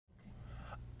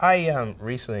I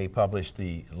recently published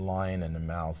The Lion and the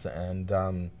Mouse,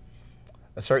 and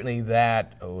certainly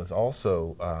that was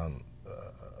also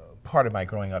part of my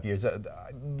growing up years. I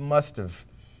must have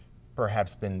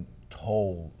perhaps been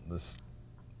told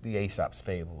the Aesop's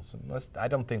fables. I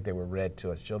don't think they were read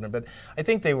to us children, but I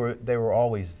think they were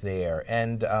always there.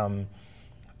 And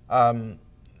I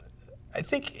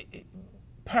think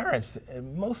parents,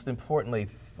 most importantly,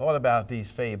 thought about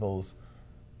these fables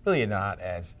really not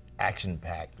as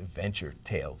action-packed adventure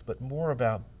tales, but more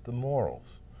about the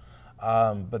morals.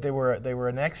 But they were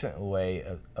an excellent way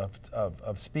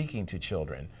of speaking to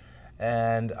children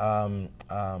and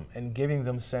giving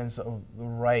them sense of the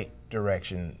right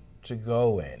direction to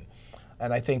go in.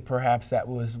 And I think perhaps that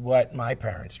was what my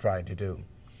parents tried to do.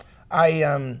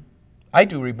 I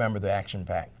do remember the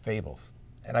action-packed fables,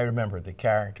 and I remember the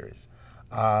characters.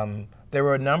 There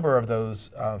were a number of those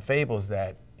fables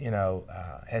that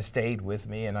has stayed with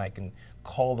me, and I can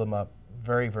call them up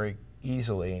very, very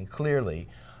easily and clearly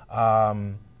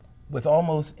with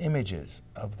almost images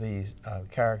of these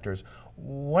characters.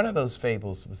 One of those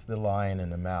fables was The Lion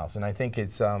and the Mouse, and I think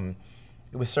it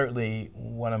was certainly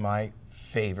one of my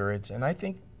favorites, and I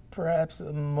think perhaps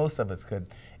most of us could,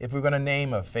 if we're going to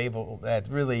name a fable that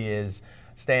really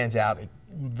stands out, it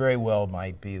very well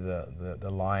might be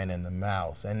the Lion and the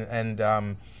Mouse.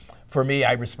 And for me,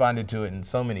 I responded to it in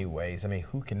so many ways. I mean,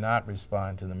 who cannot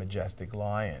respond to the majestic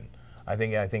lion? I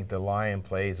think the lion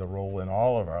plays a role in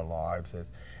all of our lives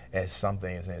as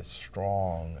something as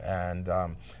strong, and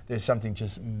there's something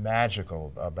just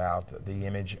magical about the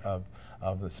image of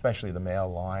especially the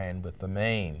male lion with the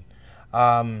mane.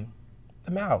 The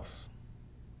mouse.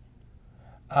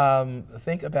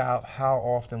 Think about how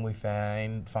often we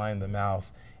find the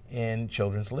mouse in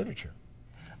children's literature.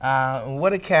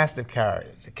 What a cast of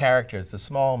characters. The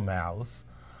small mouse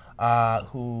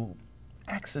who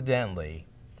accidentally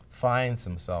finds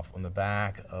himself on the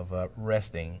back of a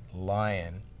resting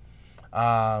lion.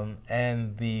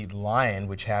 And the lion,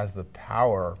 which has the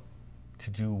power to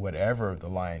do whatever the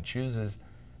lion chooses,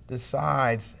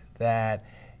 decides that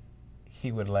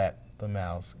he would let the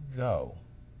mouse go,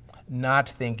 not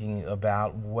thinking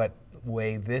about what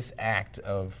way this act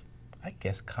of, I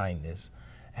guess, kindness,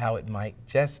 how it might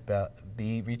just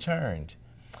be returned.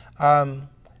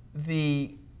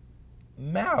 The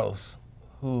mouse,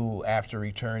 who after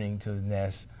returning to the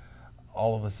nest,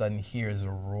 all of a sudden hears a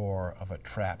roar of a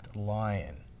trapped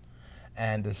lion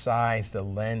and decides to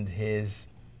lend his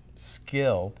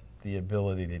skill, the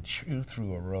ability to chew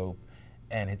through a rope,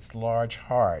 and its large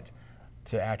heart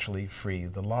to actually free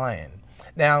the lion.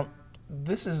 Now,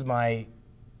 this is my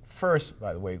first,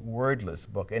 by the way, wordless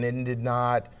book, and it did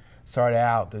not start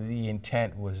out, the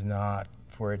intent was not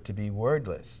for it to be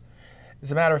wordless.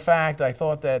 As a matter of fact, I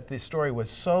thought that the story was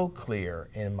so clear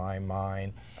in my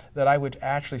mind that I would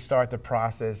actually start the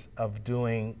process of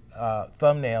doing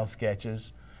thumbnail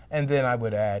sketches, and then I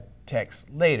would add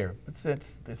text later, but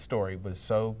since the story was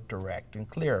so direct and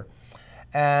clear.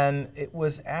 And it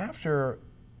was after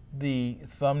the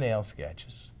thumbnail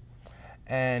sketches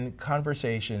and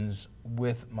conversations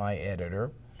with my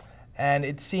editor, and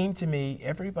it seemed to me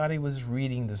everybody was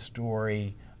reading the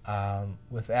story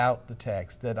without the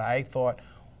text, that I thought,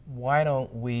 why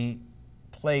don't we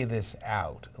play this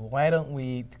out? Why don't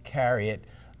we carry it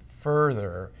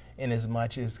further in as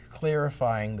much as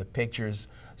clarifying the pictures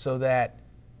so that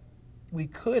we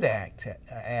could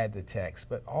add the text,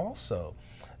 but also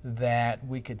that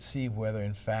we could see whether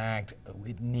in fact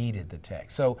it needed the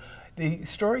text. So the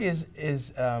story is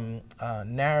visually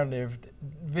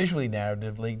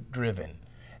narratively driven,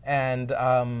 and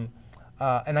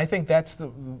I think that's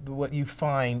what you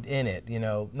find in it.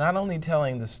 Not only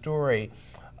telling the story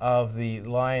of the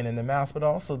lion and the mouse, but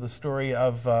also the story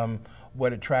of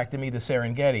what attracted me, the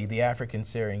Serengeti, the African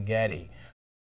Serengeti,